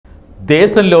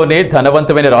దేశంలోనే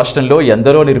ధనవంతమైన రాష్ట్రంలో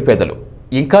ఎందరో నిరుపేదలు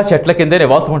ఇంకా చెట్ల కిందే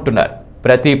నివాసం ఉంటున్నారు.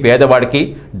 ప్రతి పేదవాడికి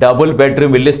డబుల్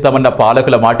బెడ్రూమ్ ఇల్లు ఇస్తామన్న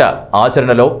పాలకుల మాట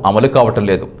ఆచరణలో అమలు కావటం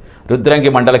లేదు.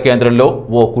 రుద్రంగి మండల కేంద్రంలో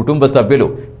ఓ కుటుంబ సభ్యులు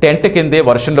టెంట్ కిందే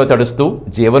వర్షంలో తడుస్తూ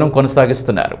జీవనం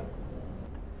కొనసాగిస్తున్నారు.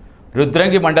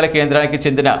 రుద్రంగి మండల కేంద్రానికి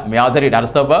చెందిన మ్యాదరి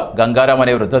నరసవ్వ, గంగారాం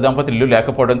అనే వృద్ధ దంపతులు ఇల్లు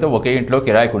లేకపోవడంతో ఒకే ఇంట్లో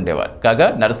కిరాయికి ఉండేవారు. కాగా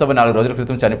నరసవ్వ 4 రోజుల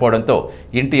క్రితం చనిపోవడంతో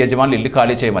ఇంటి యజమానులు ఇల్లు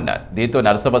ఖాళీ చేయమన్నారు. దీంతో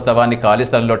నరసవ్వ శవాన్ని ఖాళీ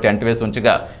స్థలంలో టెంట్ వేసి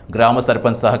ఉంచగా గ్రామ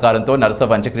సర్పంచ్ సహకారంతో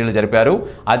నరసవ్వ అంత్యక్రియలు జరిపారు.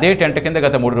 అదే టెంట్ కింద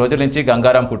గత 3 రోజుల నుంచి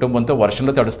గంగారాం కుటుంబంతో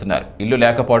వర్షంలో తడుస్తున్నారు. ఇల్లు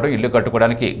లేకపోవడం, ఇల్లు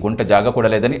కట్టుకోవడానికి గుంట జాగా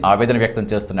కూడా లేదని ఆవేదన వ్యక్తం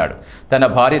చేస్తున్నాడు.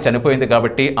 తన భార్య చనిపోయింది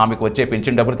కాబట్టి ఆమెకు వచ్చే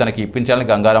పింఛన్ డబ్బులు తనకి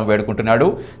ఇప్పించాలని గంగారాం వేడుకుంటున్నాడు.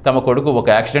 తమ కొడుకు ఒక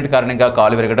యాక్సిడెంట్ కారణంగా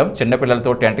కాలు విరగడం,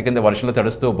 చిన్నపిల్లలతో టెంట్ కింద వర్షంలో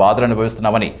తడుస్తూ బాధలు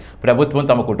అనుభవిస్తున్నామని, ప్రభుత్వం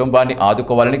తమ కుటుంబాన్ని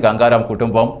ఆదుకోవాలని గంగారాం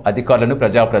కుటుంబం అధికారులను,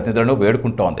 ప్రజాప్రతినిధులను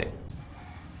వేడుకుంటోంది.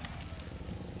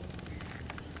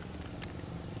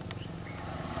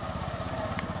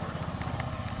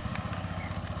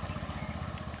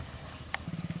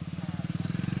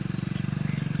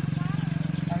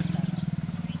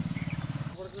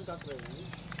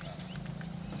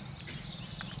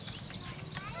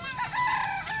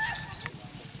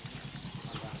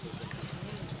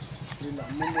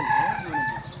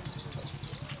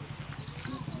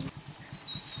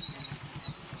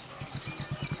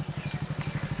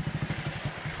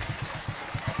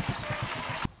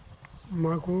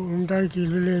 మాకు ఉండడానికి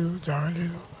ఇల్లు లేదు, జాగా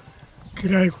లేదు,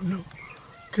 కిరాయికి ఉన్నాం.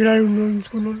 కిరాయి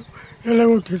ఉంచుకున్నాం,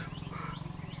 వెళ్ళగొట్టారు.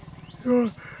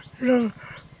 ఇక్కడ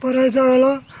పరాయి జాగాల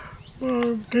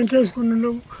టెంట్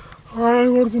వేసుకున్నాం,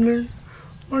 ఆడలు కొడుతున్నాయి.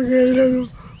 మాకు ఏది లేదు.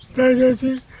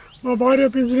 దయచేసి మా భార్య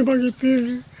పెంచి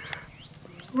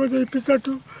మాకు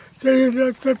ఇప్పిస్తట్టు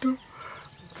చేసేటట్టు.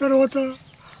 తర్వాత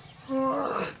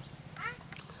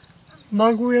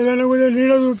మాకు ఏదైనా కూడా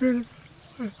నీడ చూపారు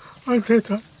అంతే.